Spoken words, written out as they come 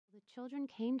children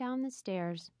came down the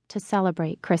stairs to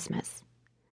celebrate Christmas.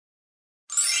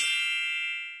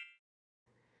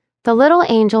 The little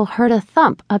angel heard a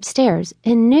thump upstairs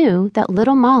and knew that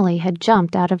little Molly had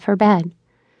jumped out of her bed.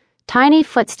 Tiny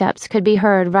footsteps could be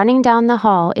heard running down the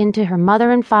hall into her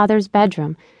mother and father's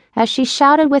bedroom as she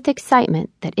shouted with excitement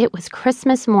that it was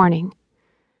Christmas morning.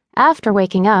 After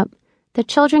waking up, the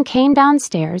children came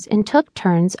downstairs and took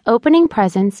turns opening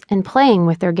presents and playing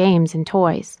with their games and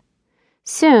toys.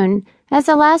 Soon, as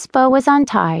the last bow was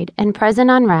untied and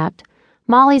present unwrapped,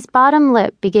 Molly's bottom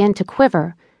lip began to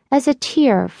quiver as a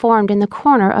tear formed in the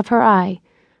corner of her eye,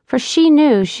 for she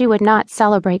knew she would not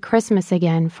celebrate Christmas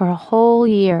again for a whole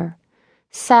year.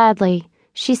 Sadly,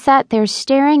 she sat there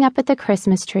staring up at the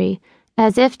Christmas tree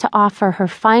as if to offer her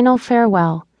final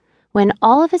farewell, when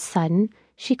all of a sudden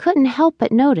she couldn't help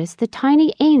but notice the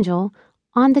tiny angel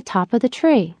on the top of the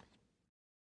tree.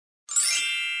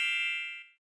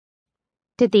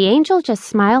 Did the angel just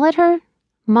smile at her?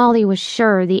 Molly was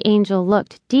sure the angel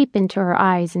looked deep into her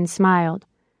eyes and smiled.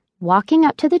 Walking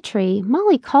up to the tree,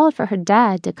 Molly called for her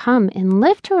dad to come and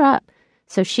lift her up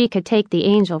so she could take the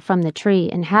angel from the tree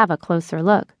and have a closer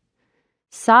look.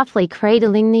 Softly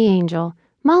cradling the angel,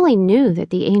 Molly knew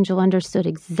that the angel understood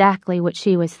exactly what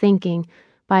she was thinking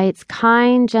by its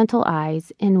kind, gentle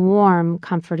eyes and warm,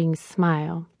 comforting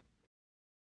smile.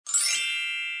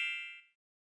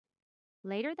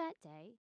 Later that day,